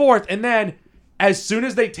back and forth, and then as soon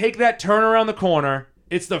as they take that turn around the corner,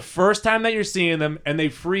 it's the first time that you're seeing them, and they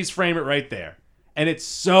freeze frame it right there, and it's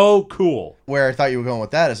so cool. Where I thought you were going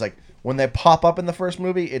with that is like when they pop up in the first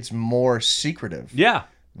movie, it's more secretive. Yeah.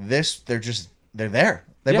 This, they're there.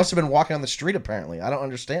 They Yeah. must have been walking on the street, apparently. I don't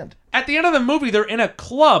understand. At the end of the movie, they're in a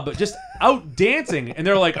club just out dancing, and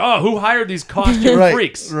they're like, "Oh, who hired these costume Right,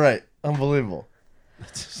 freaks?" right. Unbelievable.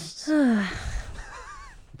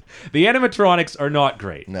 The animatronics are not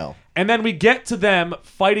great. No. And then we get to them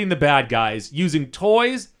fighting the bad guys using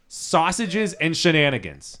toys, sausages, and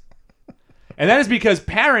shenanigans. And that is because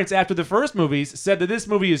parents, after the first movies, said that this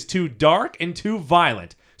movie is too dark and too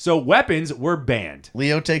violent. So weapons were banned.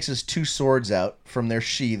 Leo takes his two swords out from their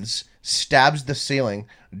sheaths stabs the ceiling,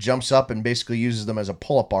 jumps up, and basically uses them as a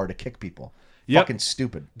pull-up bar to kick people. Yep. Fucking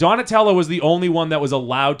stupid. Donatello was the only one that was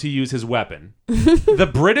allowed to use his weapon. The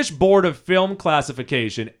British Board of Film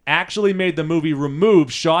Classification actually made the movie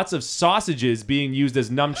remove shots of sausages being used as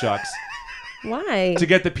nunchucks. Why? To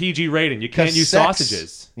get the PG rating. You can't use sex,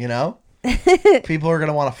 sausages. You know? People are going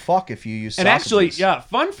to want to fuck if you use sausages. And actually, yeah,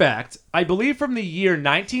 fun fact, I believe from the year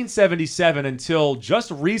 1977 until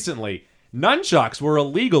just recently, nunchucks were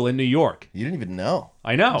illegal in New York. You didn't even know.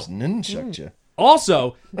 I know. Just nunchucked you.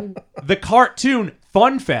 Also, the cartoon,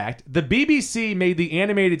 fun fact, the BBC made the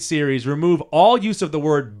animated series remove all use of the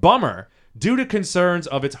word bummer due to concerns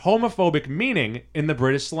of its homophobic meaning in the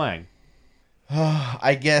British slang.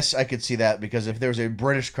 I guess I could see that, because if there was a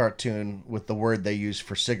British cartoon with the word they use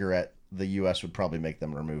for cigarette, the US would probably make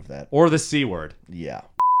them remove that. Or the C word. Yeah.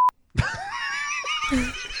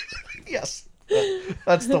 Yes.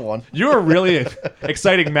 That's the one. You're a really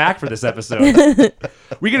exciting Mac for this episode.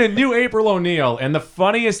 We get a new April O'Neil, and the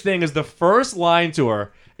funniest thing is the first line to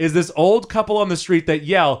her is this old couple on the street that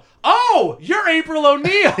yell, "Oh, you're April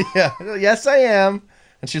O'Neil!" Yeah. Yes, I am.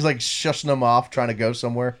 And she's like shushing them off, trying to go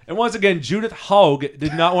somewhere. And once again, Judith Hogue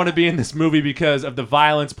did not want to be in this movie because of the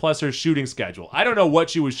violence plus her shooting schedule. I don't know what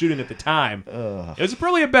she was shooting at the time. It was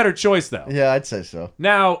probably a better choice, though. Yeah, I'd say so.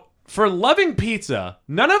 Now, for loving pizza,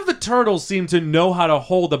 none of the turtles seem to know how to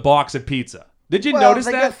hold a box of pizza. Did you notice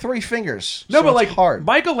they that? got 3 fingers. No, so but it's like hard.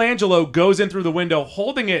 Michelangelo goes in through the window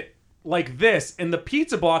holding it like this, and the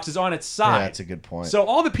pizza box is on its side. Yeah, that's a good point. So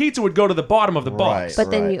all the pizza would go to the bottom of the box. But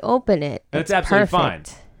then you open it. And it's absolutely perfect.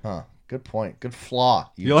 fine. Huh. Good point. Good flaw.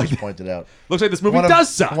 You like just pointed out. Looks like this movie does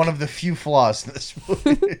suck. One of the few flaws in this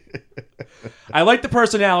movie. I like the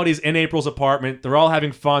personalities in April's apartment. They're all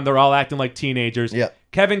having fun. They're all acting like teenagers. Yeah.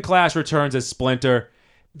 Kevin Clash returns as Splinter.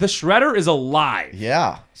 The Shredder is alive.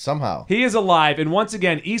 Yeah, somehow. He is alive. And once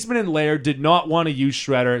again, Eastman and Laird did not want to use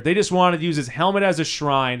Shredder. They just wanted to use his helmet as a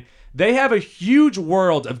shrine. They have a huge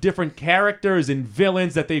world of different characters and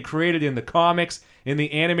villains that they created in the comics, in the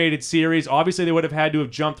animated series. Obviously, they would have had to have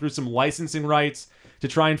jumped through some licensing rights to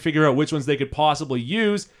try and figure out which ones they could possibly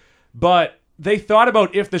use. But they thought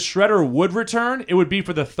about if the Shredder would return, it would be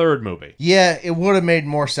for the third movie. Yeah, it would have made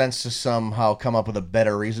more sense to somehow come up with a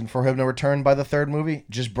better reason for him to return by the third movie.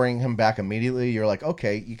 Just bring him back immediately. You're like,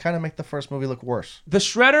 okay, you kind of make the first movie look worse. The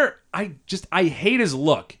Shredder, I hate his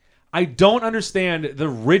look. I don't understand the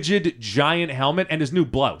rigid giant helmet and his new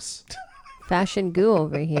blouse. Fashion goo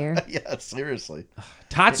over here. Yeah, seriously.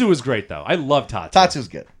 Tatsu is great, though. I love Tatsu. Tatsu's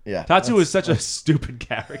good. Yeah. Tatsu is such a stupid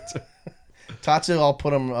character. Tatsu, I'll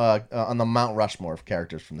put him on the Mount Rushmore of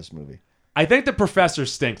characters from this movie. I think the Professor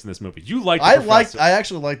stinks in this movie. You like the Professor. I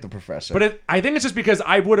actually like the Professor. But I think it's just because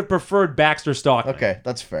I would have preferred Baxter Stockman. Okay,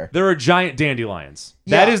 that's fair. There are giant dandelions.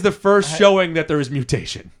 Yeah, that is the first showing that there is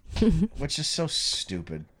mutation. Which is so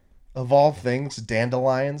stupid. Of all things,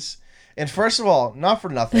 dandelions. And first of all, not for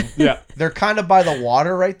nothing. Yeah. They're kind of by the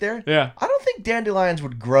water right there. Yeah. I don't think dandelions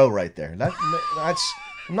would grow right there. That's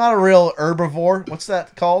I'm not a real herbivore. What's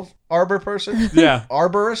that called? Arbor person? Yeah.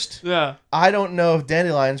 Arborist? Yeah. I don't know if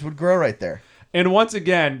dandelions would grow right there. And once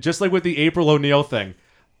again, just like with the April O'Neil thing,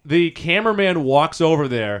 the cameraman walks over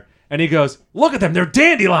there and he goes, "Look at them, they're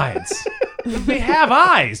dandelions. They have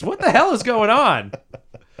eyes. What the hell is going on?"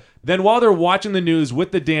 Then while they're watching the news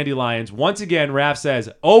with the dandelions, once again, Raph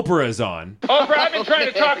says, "Oprah is on." Oprah, I've been trying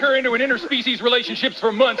to talk her into an interspecies relationships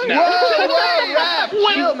for months now. Whoa,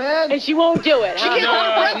 Raph, chill, man. And she won't do it. She can't hold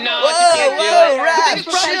her breath. No, she can't do it. The biggest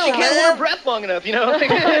problem is she can't hold her breath long enough, you know?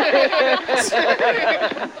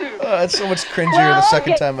 That's so much cringier the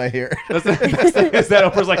second time I hear it. Is that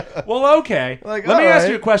Oprah's like, well, okay. Like, Let me all ask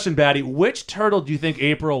right. you a question, Batty. Which turtle do you think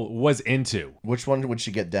April was into? Which one would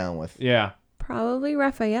she get down with? Yeah. Probably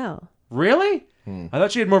Raphael. Really? I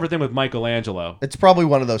thought she had more of a thing with Michelangelo. It's probably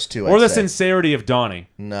one of those two. Or I'd the say. sincerity of Donnie.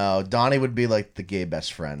 No, Donnie would be like the gay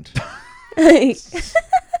best friend. Okay.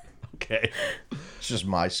 It's just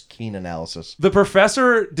my keen analysis. The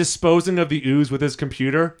professor disposing of the ooze with his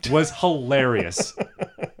computer was hilarious.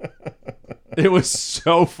 It was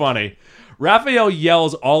so funny. Raphael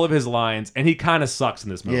yells all of his lines, and he kind of sucks in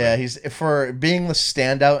this movie. Yeah, he's for being the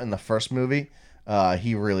standout in the first movie.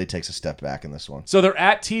 He really takes a step back in this one. So they're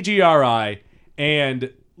at TGRI,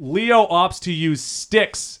 and Leo opts to use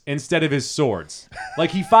sticks instead of his swords.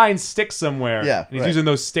 Like, he finds sticks somewhere, Yeah, and he's right. using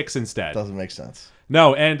those sticks instead. Doesn't make sense.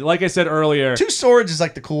 No, and like I said earlier... 2 swords is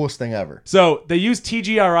like the coolest thing ever. So they used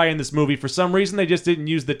TGRI in this movie. For some reason, they just didn't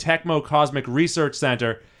use the Tecmo Cosmic Research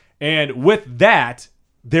Center. And with that,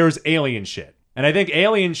 there's alien shit. And I think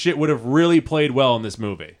alien shit would have really played well in this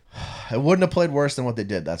movie. It wouldn't have played worse than what they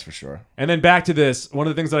did, that's for sure. And then back to this, one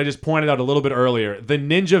of the things that I just pointed out a little bit earlier, the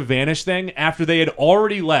ninja vanish thing, after they had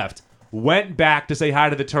already left, went back to say hi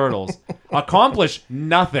to the turtles, accomplished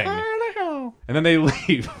nothing, and then they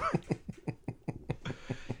leave.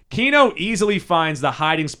 Kino easily finds the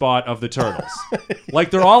hiding spot of the turtles.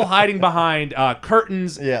 Like, they're all hiding behind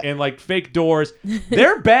curtains and, like, fake doors.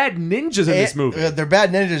 They're bad ninjas in this movie. They're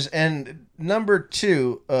bad ninjas. And number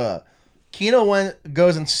 2, Kino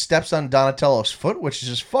goes and steps on Donatello's foot, which is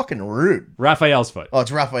just fucking rude. Raphael's foot. Oh,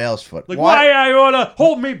 it's Raphael's foot. Like, why I oughta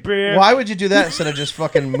hold me, bear? Why would you do that instead of just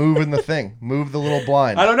fucking moving the thing? Move the little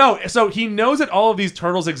blind. I don't know. So he knows that all of these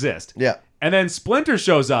turtles exist. Yeah. And then Splinter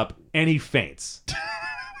shows up and he faints.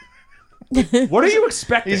 What are you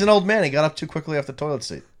expecting? He's an old man. He got up too quickly off the toilet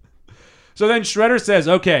seat. So then Shredder says,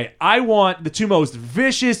 okay, I want the 2 most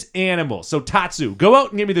vicious animals. So Tatsu, go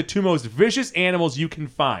out and give me the 2 most vicious animals you can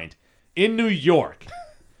find in New York.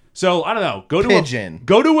 So, I don't know, go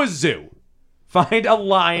to a zoo. Find a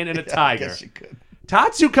lion and a tiger. I guess you could.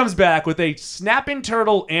 Tatsu comes back with a snapping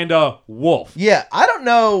turtle and a wolf. Yeah, I don't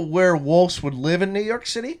know where wolves would live in New York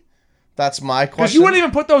City. That's my question. Because you wouldn't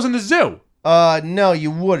even put those in the zoo. No,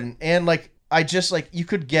 you wouldn't. And you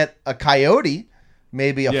could get a coyote,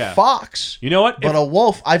 maybe a fox. You know what? But a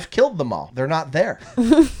wolf, I've killed them all. They're not there.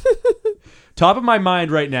 Top of my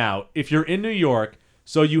mind right now, if you're in New York,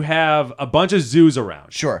 so you have a bunch of zoos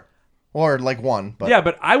around. Sure. Or like one. But yeah,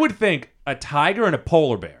 but I would think a tiger and a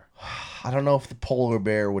polar bear. I don't know if the polar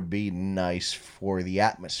bear would be nice for the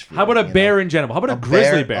atmosphere. How about a bear in general? How about a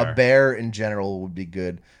grizzly bear? A bear in general would be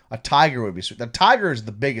good. A tiger would be sweet. The tiger is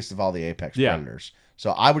the biggest of all the apex predators.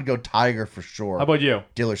 So I would go tiger for sure. How about you?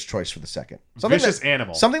 Dealer's choice for the second. Vicious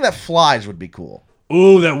animal. Something that flies would be cool.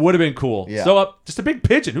 Ooh, that would have been cool. Yeah. So just a big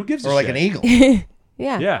pigeon. Who gives a shit? Or like an eagle.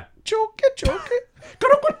 Yeah. Yeah. Choke it.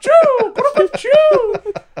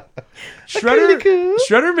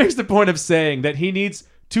 Shredder makes the point of saying that he needs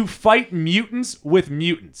to fight mutants with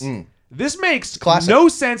mutants. This makes no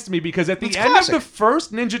sense to me because at the end of the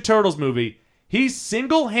first Ninja Turtles movie, he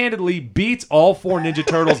single-handedly beats all 4 Ninja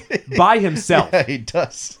Turtles by himself. Yeah, he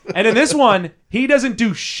does. And in this one, he doesn't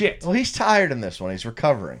do shit. Well, he's tired in this one. He's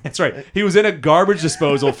recovering. That's right. He was in a garbage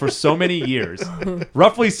disposal for so many years.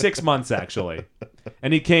 Roughly 6 months, actually.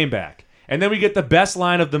 And he came back. And then we get the best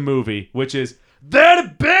line of the movie, which is, "They're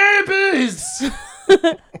the babies!"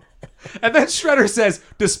 And then Shredder says,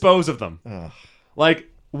 "Dispose of them." Ugh. Like,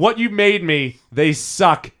 what you made me, they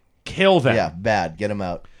suck. Kill them. Yeah, bad. Get them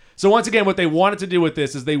out. So once again, what they wanted to do with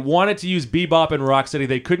this is they wanted to use Bebop and Rocksteady.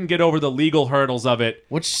 They couldn't get over the legal hurdles of it.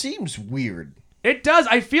 Which seems weird. It does.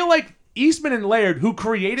 I feel like Eastman and Laird, who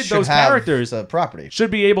created those characters, the property,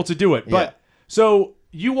 should be able to do it. But so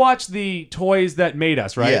you watch the Toys That Made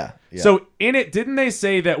Us, right? Yeah. So in it, didn't they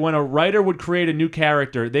say that when a writer would create a new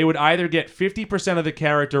character, they would either get 50% of the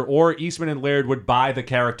character or Eastman and Laird would buy the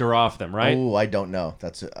character off them, right? Oh, I don't know.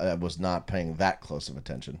 I was not paying that close of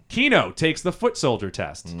attention. Kino takes the foot soldier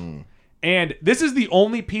test. And this is the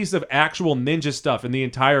only piece of actual ninja stuff in the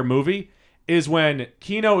entire movie, is when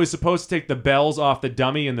Kino is supposed to take the bells off the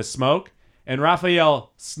dummy in the smoke, and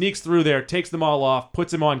Raphael sneaks through there, takes them all off,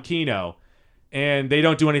 puts them on Kino, and they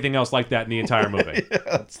don't do anything else like that in the entire movie. Yeah,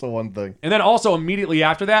 that's the one thing. And then also immediately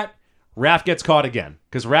after that, Raph gets caught again,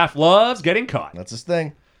 because Raph loves getting caught. That's his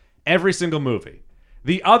thing. Every single movie.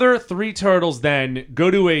 The other 3 turtles then go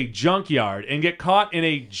to a junkyard and get caught in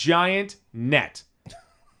a giant net.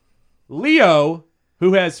 Leo,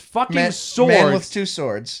 who has fucking swords. Man with 2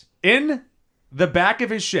 swords. In the back of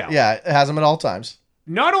his shell. Yeah, it has them at all times.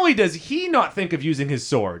 Not only does he not think of using his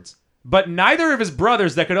swords, but neither of his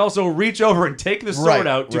brothers that could also reach over and take the sword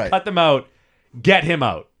out to cut them out, get him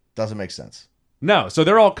out. Doesn't make sense. No, so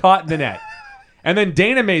they're all caught in the net. And then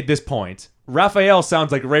Dana made this point. Raphael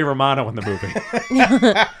sounds like Ray Romano in the movie.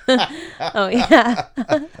 Oh, yeah.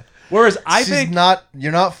 Whereas I think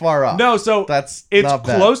you're not far off. No, so it's not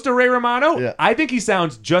close to Ray Romano. Yeah. I think he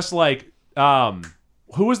sounds just like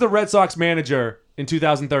who was the Red Sox manager in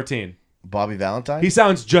 2013? Bobby Valentine? He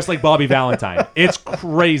sounds just like Bobby Valentine. It's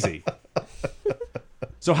crazy.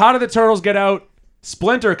 So how do the turtles get out?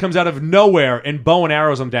 Splinter comes out of nowhere and bow and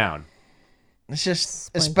arrows them down. It's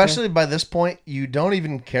just, especially by this point, you don't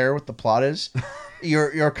even care what the plot is.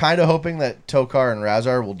 You're kind of hoping that Tokar and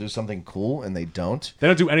Razar will do something cool, and they don't. They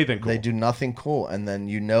don't do anything cool. They do nothing cool, and then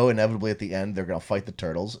inevitably at the end they're gonna fight the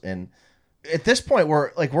turtles. And at this point,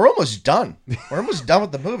 we're almost done. We're almost done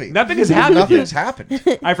with the movie. Nothing has happened. Nothing's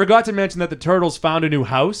happened. I forgot to mention that the turtles found a new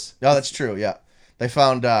house. Oh, that's true. Yeah, they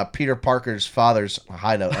found Peter Parker's father's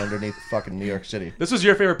hideout underneath fucking New York City. This was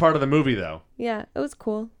your favorite part of the movie, though. Yeah, it was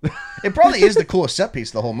cool. It probably is the coolest set piece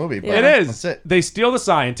of the whole movie. But It is. That's it. They steal the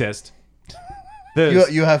scientist.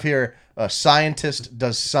 You have here a scientist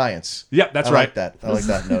does science. Yep, that's I right. Like that. I like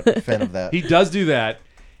that note. Fan of that. He does do that.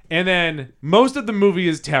 And then most of the movie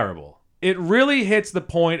is terrible. It really hits the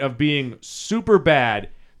point of being super bad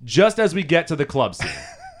just as we get to the club scene.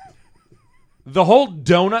 The whole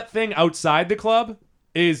donut thing outside the club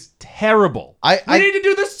is terrible. We need to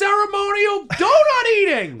do the ceremonial donut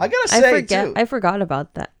eating. I gotta say, too. I forgot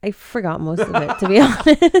about that. I forgot most of it, to be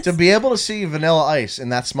honest. To be able to see Vanilla Ice in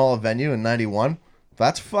that small venue in 91,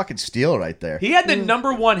 that's fucking steel right there. He had the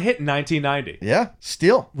number one hit in 1990. Yeah,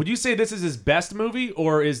 steel. Would you say this is his best movie,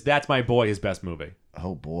 or is That's My Boy his best movie?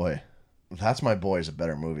 Oh, boy. That's My Boy is a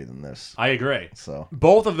better movie than this. I agree. So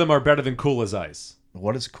both of them are better than Cool as Ice.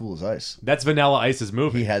 What is Cool as Ice? That's Vanilla Ice's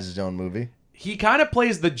movie. He has his own movie. He kind of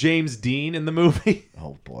plays the James Dean in the movie.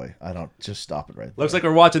 Oh, boy. I don't... Just stop it right there. Looks like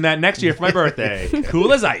we're watching that next year for my birthday.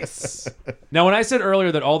 Cool as Ice. Now, when I said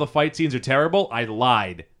earlier that all the fight scenes are terrible, I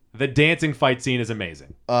lied. The dancing fight scene is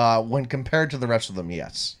amazing. When compared to the rest of them,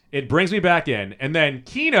 yes. It brings me back in, and then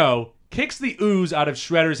Kino kicks the ooze out of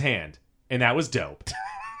Shredder's hand, and that was dope.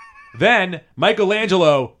 Then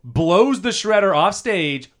Michelangelo blows the Shredder off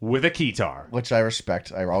stage with a keytar. Which I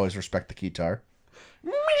respect. I always respect the keytar.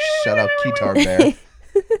 Shout out Keytar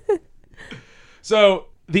Bear. So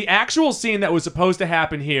the actual scene that was supposed to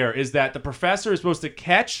happen here is that the professor is supposed to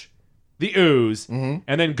catch the ooze and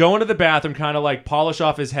then go into the bathroom, kind of like polish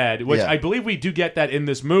off his head, which I believe we do get that in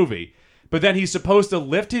this movie. But then he's supposed to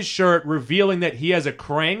lift his shirt, revealing that he has a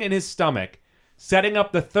krang in his stomach, setting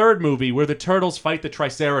up the third movie where the turtles fight the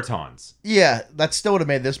Triceratons. Yeah, that still would have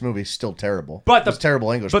made this movie still terrible. But it's terrible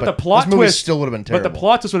English. But the plot this movie twist still would have been terrible. But the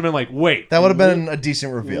plot twist would have been like, wait, that would have been a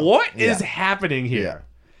decent reveal. What is happening here? Yeah.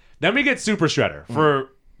 Then we get Super Shredder for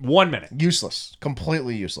 1 minute. Useless.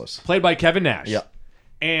 Completely useless. Played by Kevin Nash. Yep.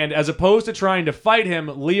 And as opposed to trying to fight him,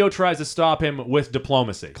 Leo tries to stop him with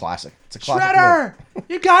diplomacy. Classic. It's a classic Shredder!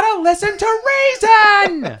 You gotta listen to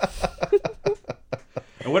reason!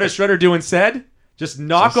 And what does Shredder do instead? Just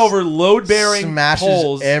knock over load-bearing smashes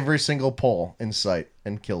poles. every single pole in sight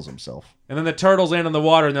and kills himself. And then the turtles land on the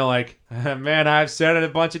water and they're like, man, I've said it a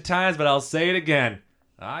bunch of times, but I'll say it again.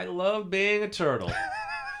 I love being a turtle.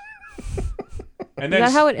 And then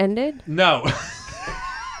Is that how it ended? No.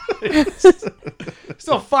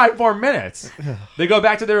 Still 5 more minutes. They go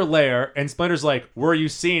back to their lair, and Splinter's like, were you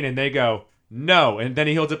seen? And they go, no. And then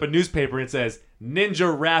he holds up a newspaper and says,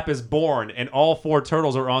 Ninja Rap is born, and all 4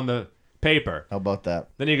 turtles are on the paper. How about that?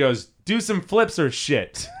 Then he goes, do some flips or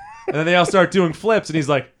shit. And then they all start doing flips, and he's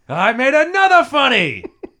like, I made another funny.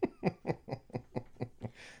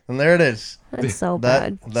 And there it is. That's so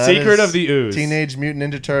bad. That Secret is of the Ooze. Teenage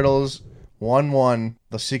Mutant Ninja Turtles 1-1,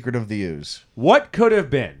 The Secret of the Ooze. What could have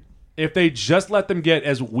been if they just let them get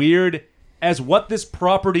as weird as what this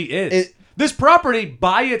property is? This property,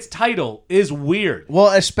 by its title, is weird. Well,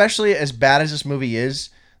 especially as bad as this movie is,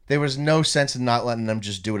 there was no sense in not letting them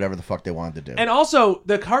just do whatever the fuck they wanted to do. And also,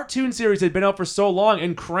 the cartoon series had been out for so long,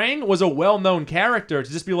 and Krang was a well-known character to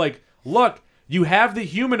just be like, look, you have the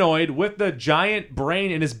humanoid with the giant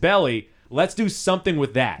brain in his belly. Let's do something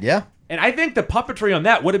with that. Yeah. And I think the puppetry on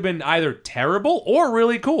that would have been either terrible or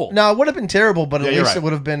really cool. No, it would have been terrible, but at you're least right. it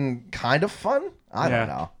would have been kind of fun. I don't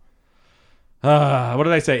know. What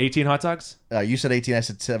did I say? 18 hot dogs? You said 18, I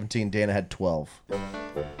said 17. Dana had 12.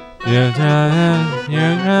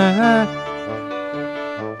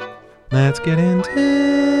 Let's get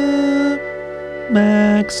into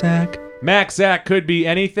Mac-Sack. Mac-Sack could be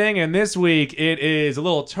anything, and this week it is a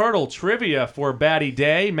little turtle trivia for Batty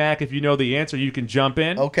Day. Mac, if you know the answer, you can jump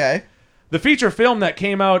in. Okay. The feature film that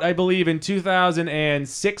came out, I believe, in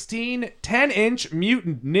 2016, 10-inch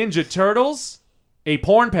Mutant Ninja Turtles, a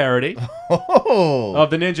porn parody of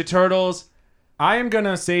the Ninja Turtles. I am going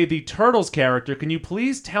to say the Turtles character. Can you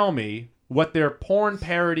please tell me what their porn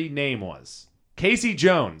parody name was? Casey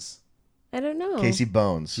Jones. I don't know. Casey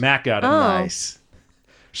Bones. Mac got it. Oh. Nice.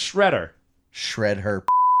 Shredder. Shred her.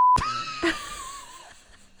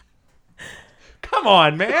 Come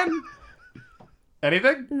on, man.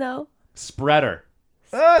 Anything? No. Spreader.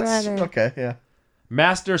 Spreader. Okay, yeah.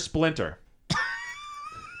 Master Splinter.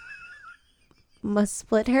 Must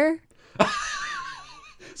split her?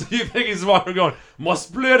 So you think he's walking going, must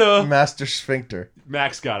splitter. Master Sphincter.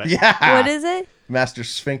 Max got it. Yeah. What is it? Master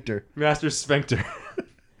Sphincter. Master Sphincter.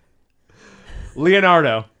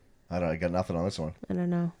 Leonardo. I got nothing on this one. I don't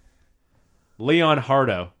know. Leon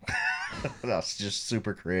Hardo. That's just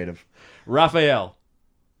super creative. Raphael.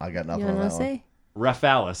 I got nothing You on want that to one. say?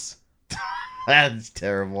 Raphalis. That's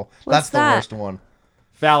terrible. What's That's the that? worst one.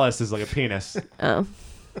 Phallus is like a penis. Oh.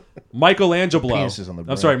 Michelangelo. Penises on the I'm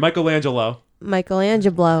brain. sorry, Michelangelo.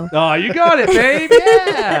 Michelangelo. Oh, you got it, babe.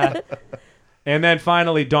 Yeah. And then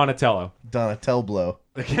finally, Donatello. Donatello.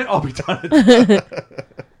 They can't all be Donatello.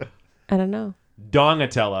 I don't know.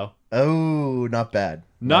 Donatello. Oh, not bad.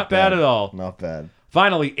 Not bad at all. Not bad.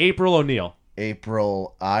 Finally, April O'Neil.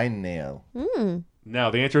 April O'Neil.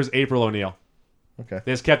 No, the answer is April O'Neil. Okay.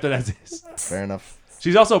 They just kept it as is. Fair enough.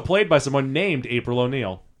 She's also played by someone named April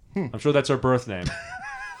O'Neil. I'm sure that's her birth name.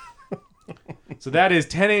 So that is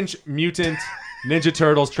 10-inch Mutant Ninja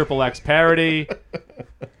Turtles XXX parody.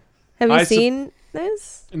 Have you seen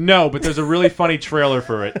this? No, but there's a really funny trailer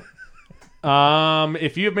for it.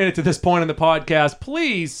 If you've made it to this point in the podcast,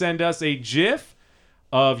 please send us a GIF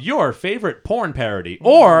of your favorite porn parody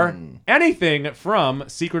or anything from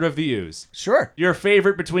Secret of the Ooze. Sure. Your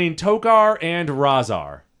favorite between Tokar and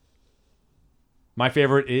Razar. My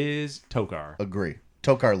favorite is Tokar. Agree.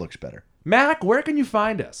 Tokar looks better. Mac, where can you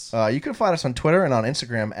find us? You can find us on Twitter and on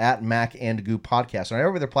Instagram at Mac and Goo Podcast. And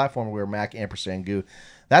every other platform, we're Mac & Goo.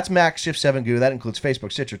 That's Mac Shift 7 Goo. That includes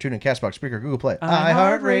Facebook, Stitcher, TuneIn, Castbox, Spreaker, Google Play,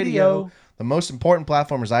 iHeartRadio. The most important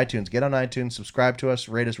platform is iTunes. Get on iTunes, subscribe to us,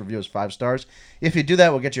 rate us, review us 5 stars. If you do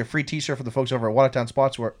that, we'll get you a free T-shirt for the folks over at Watertown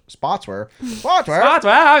Sportswear. That's Watertown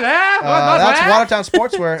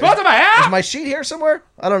Sportswear. Is my sheet here somewhere?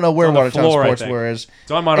 I don't know where Watertown Sportswear is.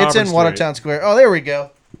 It's on Mount It's Auburn in Watertown Square. Oh, there we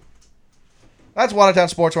go. That's Watertown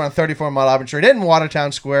Sportswear on 34 Mount Auburn Street in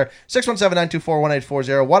Watertown Square.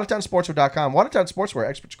 617-924-1840. WatertownSportswear.com. Watertown Sportswear,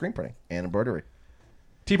 expert screen printing and embroidery.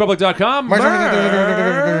 tpublic.com.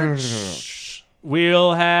 Merch.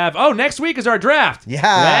 We'll have... Oh, next week is our draft.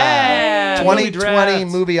 Yeah. 2020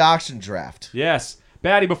 draft. movie auction draft. Yes.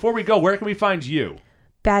 Batty, before we go, where can we find you?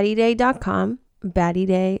 BattyDay.com. Batty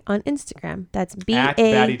Day on Instagram. That's At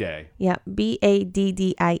Batty Day. Yeah.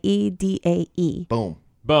 BADDIEDAE. Boom.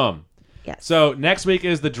 Boom. Yes. So next week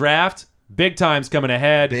is the draft. Big times coming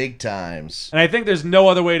ahead. Big times. And I think there's no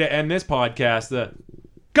other way to end this podcast.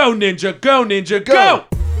 Go Ninja, go Ninja, go!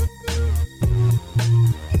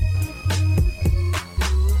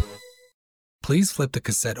 Please flip the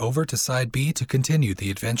cassette over to side B to continue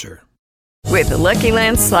the adventure. With the Lucky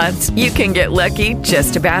Land Slots, you can get lucky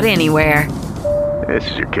just about anywhere.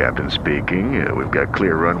 This is your captain speaking. We've got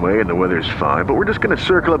clear runway and the weather's fine, but we're just going to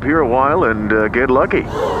circle up here a while and get lucky.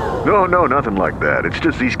 No, nothing like that. It's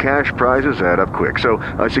just these cash prizes add up quick. So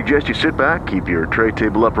I suggest you sit back, keep your tray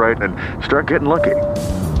table upright, and start getting lucky.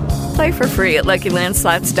 Play for free at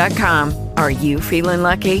LuckyLandSlots.com. Are you feeling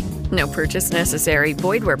lucky? No purchase necessary.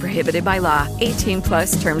 Void where prohibited by law.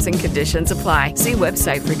 18+ terms and conditions apply. See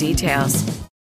website for details.